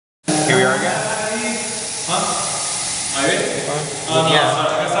Here we are again. Huh? Are you ready? Yeah.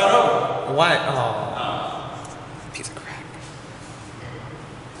 I can start over. What? Oh. Piece of crap.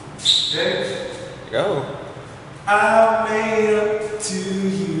 Go. I made up to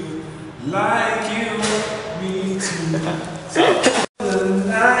you like you want me to. The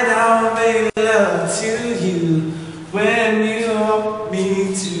night I made love to you when you want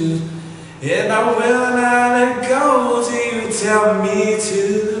me to. And I will not let go till you tell me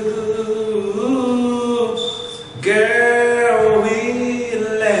to. Girl,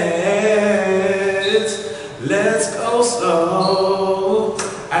 let's go slow.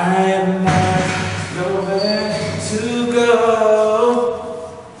 I am not nowhere to go.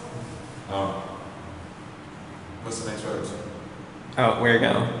 What's the next word? Oh, where to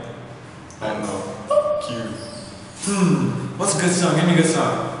go? I don't know. Cute. What's a good song? Give me a good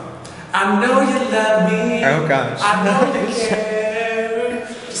song. I know you love me. Oh gosh. I know you care.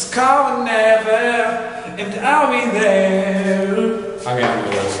 Just call whenever, and I'll be there. Okay,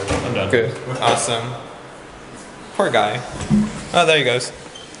 I'm done. Good. Awesome. Poor guy. Oh, there he goes.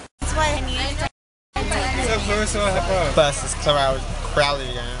 Bus is crowded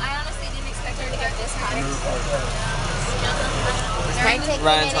again. I honestly didn't expect her to get this high.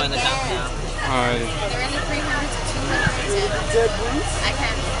 Ryan's going to count now. They're in the 300 to 200. I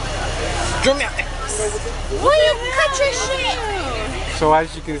can't. Dramatic. Will you cut your shit? So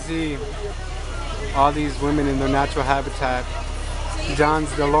as you can see, all these women in their natural habitat.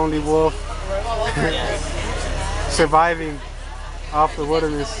 John's the lonely wolf, surviving off the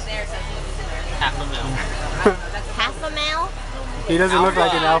wilderness. Half a mil. Half a male? He doesn't look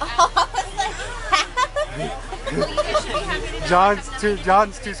like an alpha.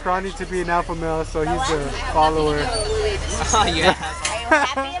 John's too scrawny to be an alpha male, so he's a follower. Oh yeah. Are you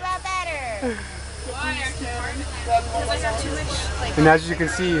happy about that or? And as you can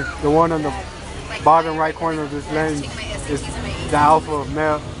see, the one on the bottom right corner of this lens is the alpha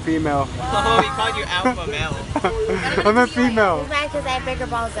male, female. Oh, he called you alpha male. I'm a female. He's mad because I have bigger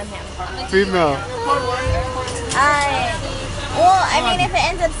balls than him. Female. Well, I mean, if it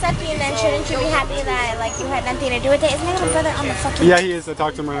ends up sucking, then shouldn't you be happy that like you had nothing to do with it? Isn't my little brother on the fucking? Yeah, he is. I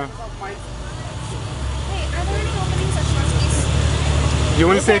talked to him right now. Hey, are there any openings at Schwarzkopf? You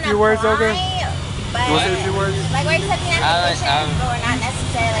want to say a few words, Olga? But, You want to say a few words? like, we're accepting applications, but we're not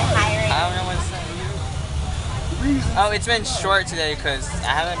necessarily hiring. I don't know what to say. Oh, it's been short today because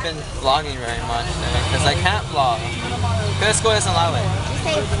I haven't been vlogging very much today because I can't vlog. Because school doesn't allow it. Did you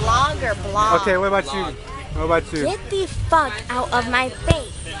say vlog or blog? Okay, what about you? What about you? Get the fuck out of my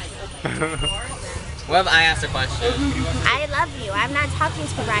face. What if I asked a question? I love you. I'm not talking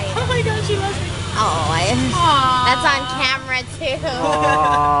to Ryan. Oh my god, she loves me. Oh, that's on camera too.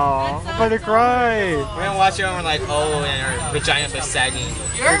 Aww, I'm about to cry. We're gonna watch it and we're like, oh, and our vaginas are sagging.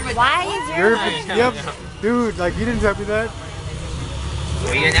 Why is your Yep, dude, like you didn't tell me that.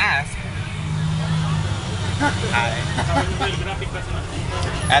 We didn't ask. Hi.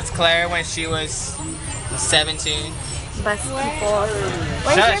 That's Claire when she was 17. bus people?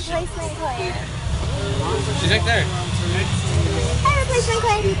 Where's your Shush. replacement, Claire? She's right there. Hi, replacement,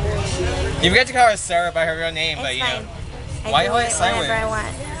 Claire. You forget to call her Sarah by her real name, but you know. Why do hold it it sideways? whenever I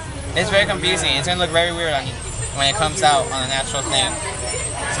want. It's very confusing. It's gonna look very weird on you when it comes out on a natural thing.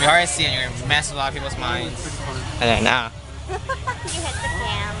 It's gonna be hard to see and you're gonna mess with a lot of people's minds. And then nah. You hit the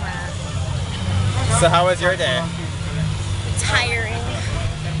camera. So how was your day? Tiring.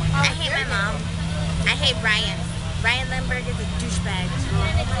 I hate my mom. I hate Ryan. Ryan Lindbergh is a douchebag.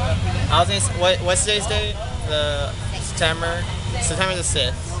 I was gonna, what's today's date? The September the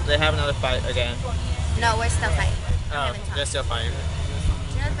 6th. They have another fight again. No, we're still fighting. Oh, they're still fighting.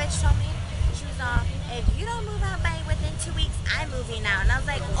 You know what the bitch told me? She was all, if you don't move out by within 2 weeks, I'm moving out. And I was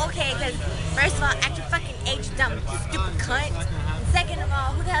like, okay, because first of all, act your fucking age, dumb, stupid cunt. And second of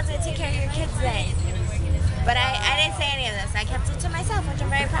all, who the hell's gonna take care of your kids then? But I didn't say any of this. I kept it to myself, which I'm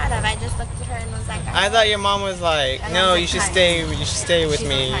very proud of. I just looked at her and was like, I thought your mom was like, no, you should stay with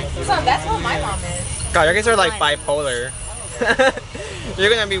me. That's what my mom is. God, your kids are like bipolar. You're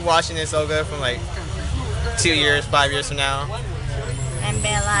gonna be watching this Olga from like 2 years, 5 years from now. and be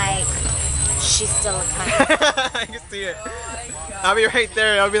like, she's still a cunt. I can see it. I'll be right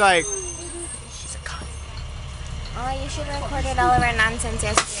there. I'll be like, she's a cunt. Oh, you should have recorded all of our nonsense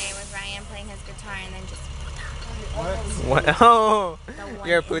yesterday with Ryan playing his guitar and then just. What? Oh,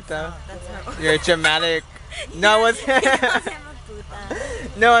 you're a puta. That's her. You're dramatic. No, what's He calls him a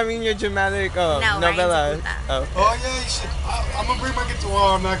puta. No, I mean you're dramatic. Oh, No, novella. Ryan's a puta. Oh. Oh yeah, you should. I'm gonna bring my guitar. Well,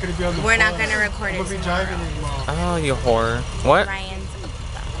 I'm not gonna be on the We're not phone. gonna record I'm it gonna be tomorrow. driving it tomorrow. Oh, you whore. What? Ryan's a puta.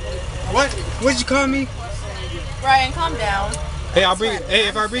 What? What'd you call me? Ryan, calm down. Hey, I'll bring. Hey,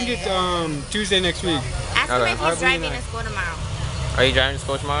 if I bring it Tuesday next week. Ask him Okay. if I'll he's be driving nice. to school tomorrow. Are you driving to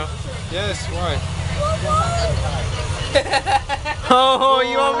school tomorrow? Yes. Why? Oh,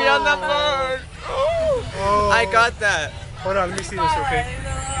 you want me on the phone? Oh. I got that. Hold on, let me see this, okay?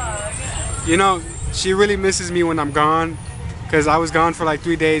 You know, she really misses me when I'm gone, because I was gone for like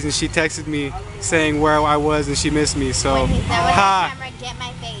 3 days and she texted me saying where I was and she missed me, so When he said with the ha! camera, get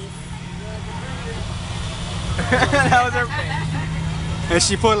my face. That was her. And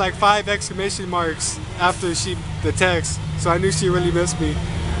she put like 5 exclamation marks after the text, so I knew she really missed me.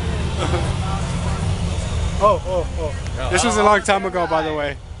 Oh. This was a long time ago, by the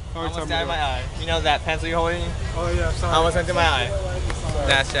way. Long Almost time out of ago. my eye. You know that pencil you're holding? Oh yeah, sorry. Almost into my eye.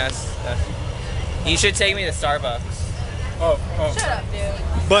 That's. You should take me to Starbucks. Oh. Shut up,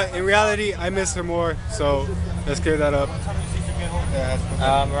 dude. But in reality, I miss her more, so let's clear that up.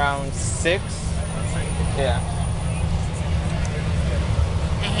 Around 6. Yeah.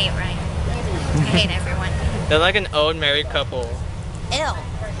 I hate Ryan. I hate everyone. They're like an old married couple, Ew.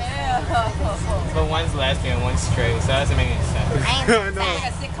 but one's lesbian, one's straight, so that doesn't make any sense. Ryan's I know. Like a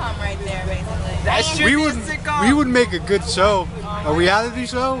sad. sitcom right there, basically. That should We be would a sitcom. we would make a good show, a reality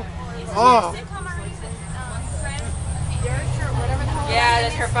show. Oh, Yeah,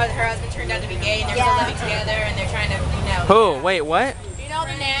 that's her husband turned out to be gay, and they're still living together, and they're trying to, Who? Wait, what? You know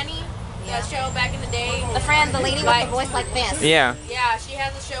the nanny? That show back in the day? The friend, the lady with the voice like this. Yeah. Yeah, she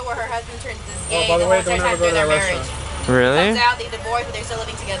has a show where her husband turns gay. by the way, whole don't time ever go to through their that marriage. Really? Comes out, they divorce, but they're still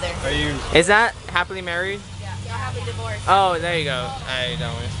living together. are you? Is that happily married? Yeah, y'all happily divorced. Oh, there you go. I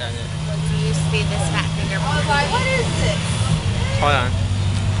don't understand it. You used to be this fat finger. I was like, what is this? Hold on.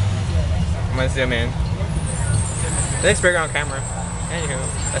 I'm gonna zoom in. It looks bigger on camera. Anywho,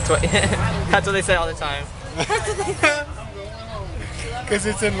 that's what that's what they say all the time. Because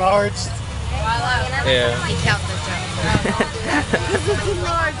it's enlarged. Yeah. He killed the joke. Because it's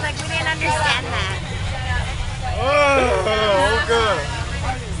enlarged, like we didn't understand that. Oh, good.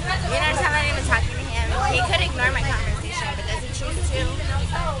 You know, I'm not even talking to him. He could ignore my conversation, but does he choose to?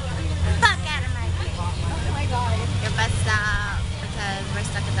 Fuck out of my face. You're best stop because we're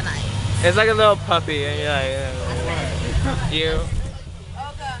stuck at the night. It's like a little puppy, and you're like, you.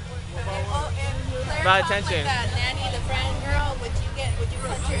 About attention. Like that nanny, the friend girl, would you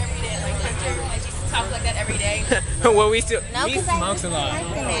punch her every day? Like punch her and she talks like that every day? Well, we still. No, He because I smokes a lot. like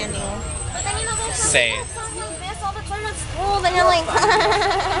the manual. But then you know, there's Say it. songs like this all the time at school. Then you're like,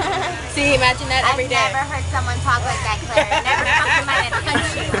 See, imagine that I've every day. never heard someone talk like that, Claire. Never come to mine and punch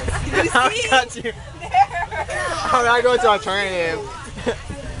you. I'll cut you. I'm not going to alternative.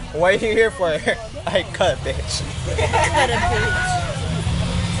 What are you here for? I cut, bitch. Cut a bitch.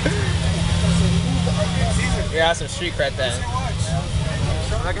 You got some street cred then.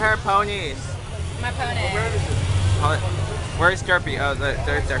 Look at her ponies. My pony. Where's Derpy? Oh,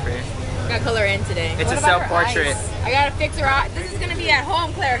 there's Derpy. Gotta color in today. It's What a about her self-portrait. eyes? I gotta fix her eye. This is gonna be at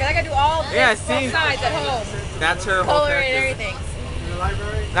home, Claire, because I gotta do all this, Yeah, both see? sides at home. That's her whole Color and character.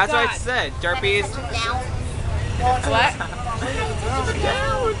 everything. That's what I God. said. Derpy is. Down. What?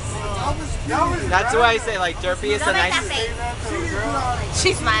 That's what I say. Like Derpy is the Don't make that nice. face.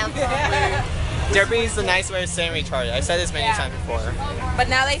 She smiled. Derpy is the nice way of saying retarded. I've said this many Yeah. times before. But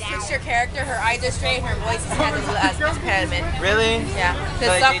now they switched her character. Her eyes are straight. Her voice has a little impediment. Really? Yeah. So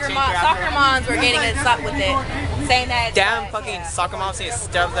Because they changed her soccer after? moms were getting us up with it, saying that. It's Damn fucking soccer moms need to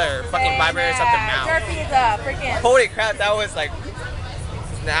stuff their fucking vibrators up their mouth. Derpy is a freaking. Holy crap, that was like.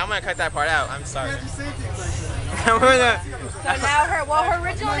 Nah, I'm gonna cut that part out. I'm sorry. I'm gonna. So now her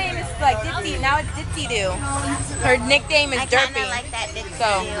original name is like Ditsy. Now it's Ditsy Doo. Her nickname is I kind Derpy. of like that. Ditsy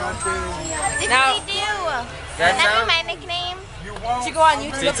So, Doo. now- Ditsy Doo. That Can that sounds- be my nickname? she go on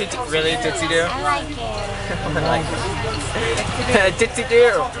YouTube. Really, Ditsy Doo? I like it. Ditsy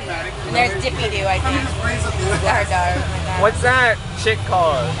Doo. And there's Dippy Doo, I think. Is that her daughter? Oh my God. What's that chick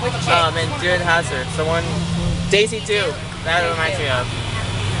called? Which chick? And Dude has her. Someone. Daisy Doo. That reminds me of.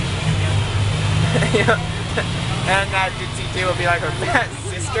 Yeah. And that Ditsy Doo will be like her fat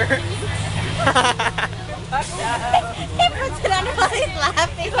sister. He puts it under while he's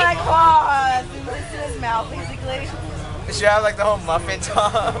laughing. He's like, oh, it's in his mouth, basically. She had like the whole muffin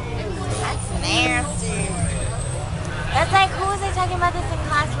top. That's nasty. That's like, who was I talking about this in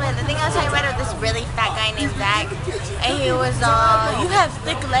class with? I think I was talking about it with this really fat guy named Zach. And he was you have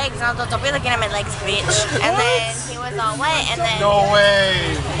thick legs. And I was like, don't be looking at my legs, bitch. And then he was all, what? And then, No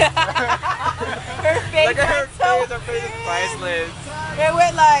way. Her face Look at her went so. face. Her face is priceless. It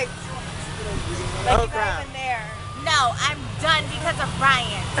went like Oh it's not crap. even there. no, I'm done because of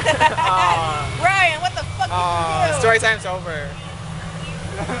Ryan. Ryan, what the fuck did you do? Story time's over.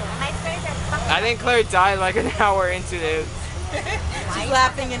 My stories are fucking. I think Claire died like an hour into this. She's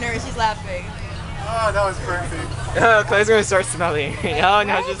laughing in her. She's laughing. Oh, that was perfect. Oh, Clay's gonna start smelling. Oh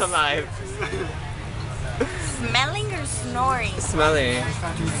no, she's alive. Smelling or snoring? Smelling.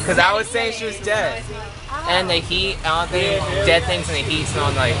 Because I was saying she was dead. And the heat, I don't think dead things in the heat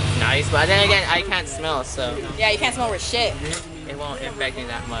smell like nice. But then again, I can't smell, so Yeah, you can't smell with shit. it won't affect me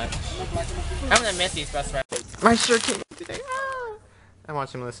that much. I'm gonna miss these bus rides. My shirt came in today. I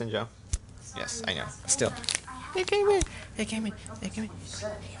want you to listen, Joe. Yes, I know. Still. They came in. They came in. They came in.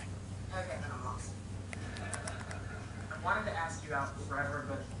 I wanted to ask you out forever,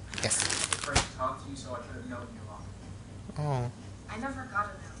 but Yes. I was afraid to talk to you, so I could have known you longer. Oh. I never got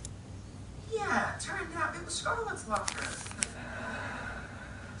it now. Yeah, turned out it was Scarlett's locker.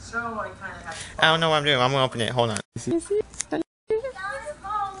 So I kind of had to... I don't know what I'm doing. I'm gonna open it. Hold on. Hey. It's a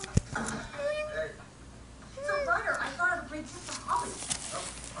letter. I thought of a great gift for Holly. Oh,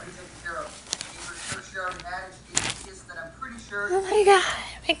 already taken care of. Gave her a shirt she already had, and she gave me a kiss that I'm pretty sure... Oh my god.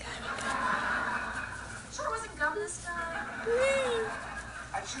 Sure wasn't gum this time.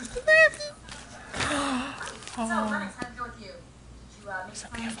 I choose to... So, Lennox, how'd it go with you? Did you make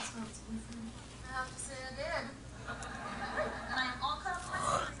friends with Scarlett's boyfriend? I have to say I did. Great. And I am all caught up on my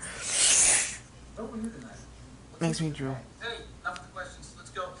stories. Oh, we're here tonight. Makes me drool. Hey, enough of the questions.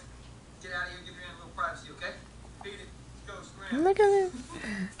 Let's go. Get out of here and give your aunt a little privacy, okay? Beat it. Let's go, scram. Look at it.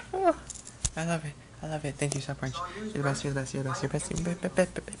 Oh, I love it. I love it. Thank you so much. You're the best. You're the best. You're the best. You're the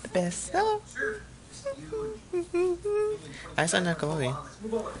best. You're the best. Oh. Sure. Just you I saw Nicole. Let's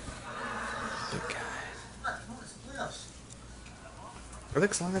move over. Good God. What? Come on, split us. It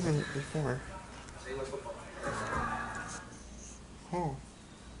looks longer than before. Say what football. Oh.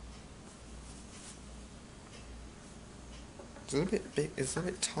 It's a little bit big. It's a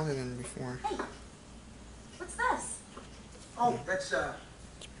little bit taller than before. Hey, what's this? Oh, that's for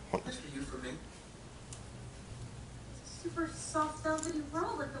you from me. Super soft velvety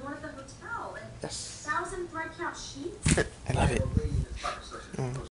roll like the one at the hotel. And Yes. 1,000 thread count sheets. I love it. Lady in the proper section.